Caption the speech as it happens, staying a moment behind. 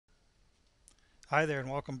Hi there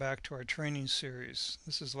and welcome back to our training series.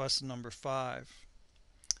 This is lesson number 5.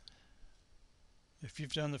 If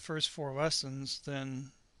you've done the first 4 lessons,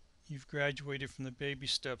 then you've graduated from the baby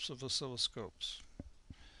steps of oscilloscopes.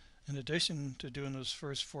 In addition to doing those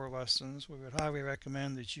first 4 lessons, we would highly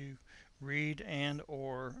recommend that you read and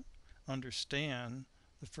or understand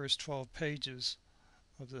the first 12 pages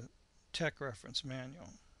of the tech reference manual,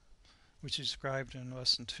 which is described in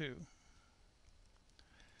lesson 2.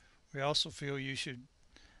 We also feel you should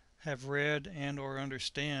have read and or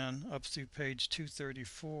understand up through page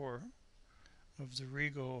 234 of the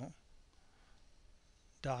Rigol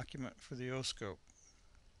document for the oscilloscope.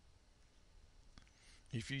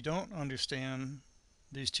 If you don't understand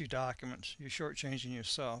these 2 documents, you're shortchanging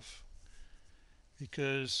yourself,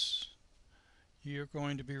 because you're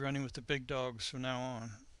going to be running with the big dogs from now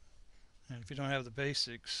on. And if you don't have the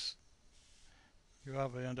basics, you'll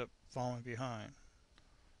probably end up falling behind.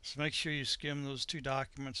 So make sure you skim those 2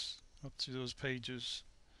 documents up through those pages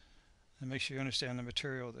and make sure you understand the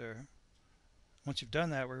material there. Once you've done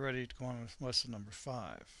that, we're ready to go on with lesson number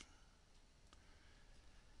 5.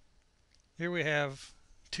 Here we have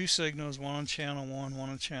 2 signals, one on channel 1, one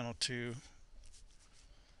on channel 2.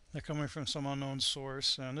 They're coming from some unknown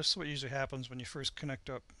source, and this is what usually happens when you first connect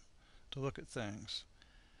up to look at things.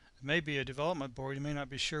 It may be a development board. You may not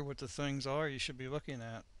be sure what the things are you should be looking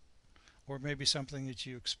at, or it may be something that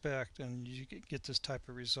you expect and you get this type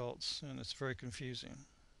of results, and it's very confusing.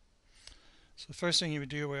 So the first thing you would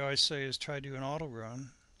do, we always say, is try to do an auto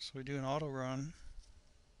run. So we do an auto run.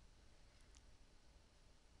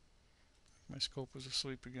 My scope was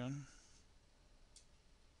asleep again.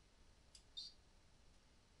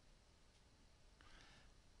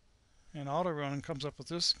 And auto run comes up with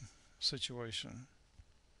this situation.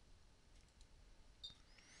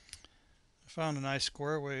 I found a nice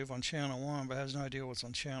square wave on channel 1, but has no idea what's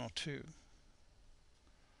on channel 2.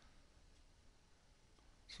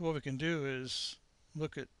 So what we can do is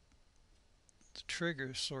look at the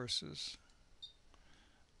trigger sources,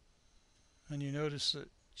 and you notice that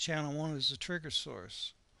channel 1 is the trigger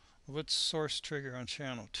source. Well, let's source trigger on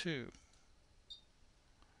channel 2.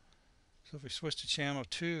 So if we switch to channel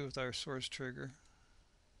 2 with our source trigger,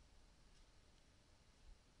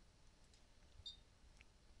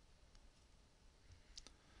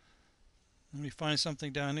 and we find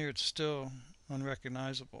something down here, it's still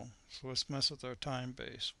unrecognizable. So let's mess with our time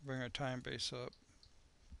base. Bring our time base up.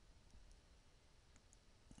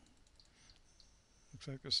 Looks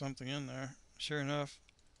like there's something in there. Sure enough,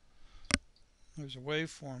 there's a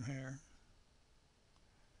waveform here.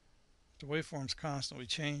 The waveform's constantly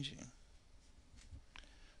changing.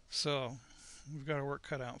 So we've got our work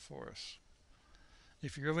cut out for us.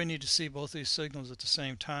 If you really need to see both these signals at the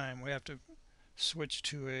same time, we have to switch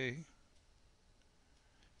to a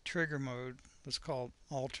trigger mode that's called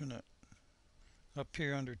alternate. Up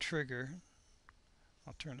here under trigger,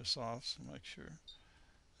 I'll turn this off so make sure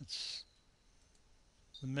it's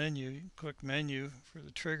the menu. You click menu for the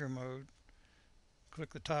trigger mode,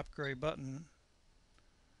 click the top gray button,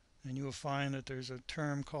 and you will find that there's a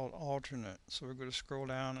term called alternate. So we're going to scroll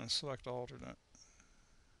down and select alternate.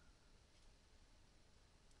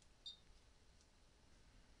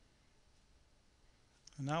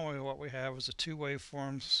 And now what we have is the 2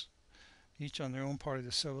 waveforms, each on their own part of the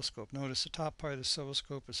oscilloscope. Notice the top part of the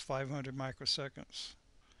oscilloscope is 500 microseconds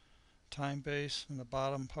time base, and the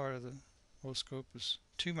bottom part of the oscilloscope is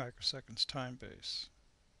 2 microseconds time base.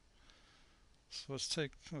 So let's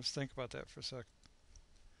think about that for a second.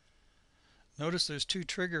 Notice there's 2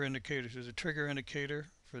 trigger indicators. There's a trigger indicator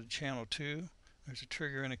for the channel 2. There's a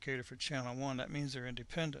trigger indicator for channel 1. That means they're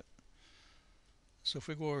independent. So if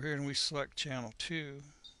we go over here and we select channel 2,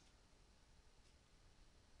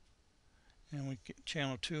 and we get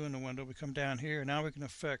channel 2 in the window, we come down here. Now we can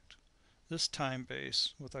affect this time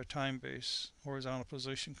base with our time base horizontal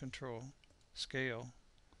position control scale.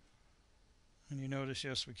 And you notice,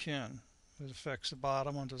 yes, we can. It affects the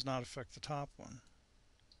bottom one, does not affect the top one.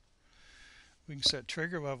 We can set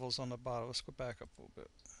trigger levels on the bottom. Let's go back up a little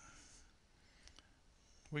bit.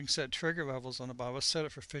 We can set trigger levels on the bottom. Let's set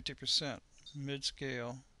it for 50% mid-scale.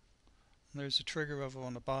 And there's the trigger level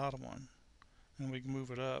on the bottom one. And we can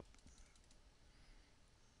move it up.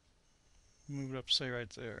 Move it up, say right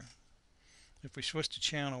there. If we switch to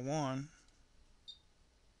channel 1,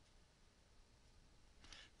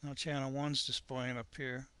 now channel 1's displaying up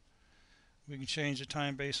here. We can change the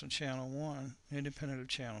time base on channel 1 independent of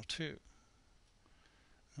channel 2.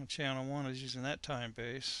 Now channel 1 is using that time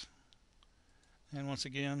base, and once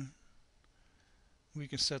again we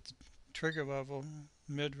can set the trigger level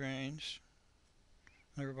mid-range.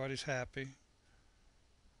 Everybody's happy.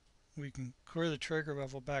 we can clear the trigger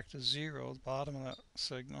level back to 0, the bottom of that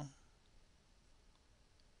signal,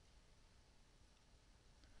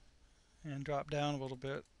 and drop down a little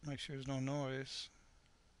bit, make sure there's no noise.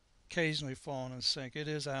 Occasionally falling in sync. It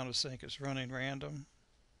is out of sync, it's running random.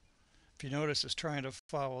 If you notice, it's trying to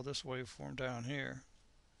follow this waveform down here.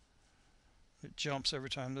 It jumps every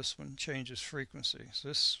time this one changes frequency. So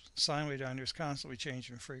this sine wave down here is constantly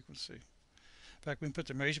changing frequency. In fact, we can put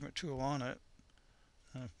the measurement tool on it.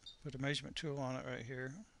 Put the measurement tool on it right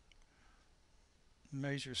here.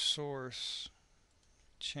 Measure source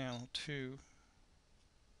channel 2.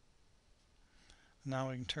 Now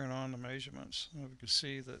we can turn on the measurements. And we can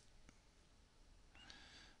see that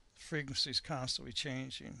the frequency is constantly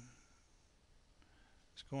changing.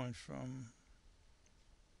 It's going from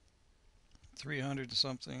 300 to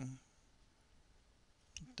something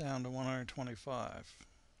down to 125.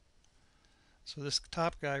 So this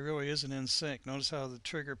top guy really isn't in sync. Notice how the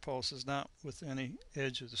trigger pulse is not with any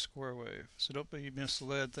edge of the square wave. So don't be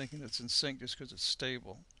misled thinking it's in sync just because it's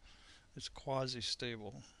stable. It's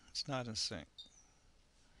quasi-stable. It's not in sync.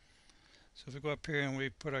 So if we go up here and we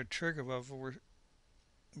put our trigger level,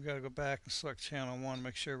 we got to go back and select channel 1,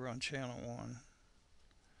 make sure we're on channel 1.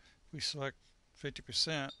 If we select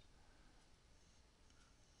 50%,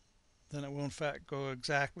 then it will in fact go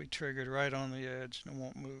exactly triggered right on the edge and it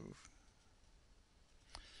won't move.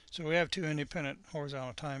 So we have two independent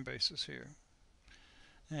horizontal time bases here.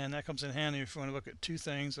 And that comes in handy if you want to look at two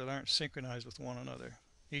things that aren't synchronized with one another.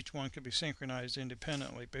 Each one can be synchronized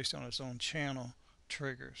independently based on its own channel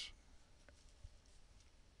triggers.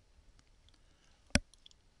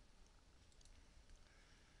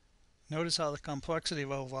 Notice how the complexity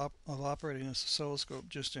level of operating this oscilloscope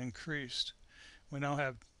just increased. We now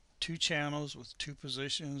have two channels with two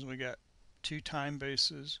positions. We got two time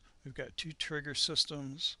bases. We've got two trigger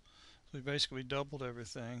systems. So we basically doubled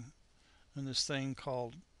everything. And this thing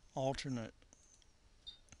called alternate,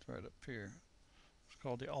 it's right up here. It's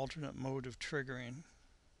called the alternate mode of triggering.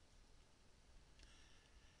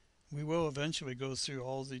 We will eventually go through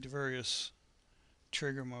all the various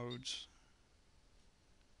trigger modes.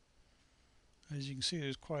 As you can see,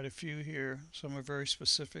 there's quite a few here. Some are very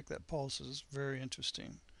specific. That pulse is very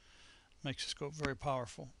interesting. Makes the scope very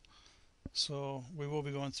powerful. So we will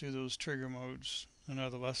be going through those trigger modes in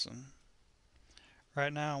another lesson.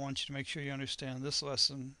 Right now I want you to make sure you understand this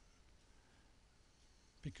lesson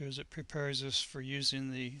because it prepares us for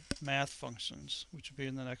using the math functions, which will be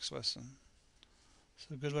in the next lesson.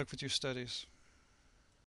 So good luck with your studies.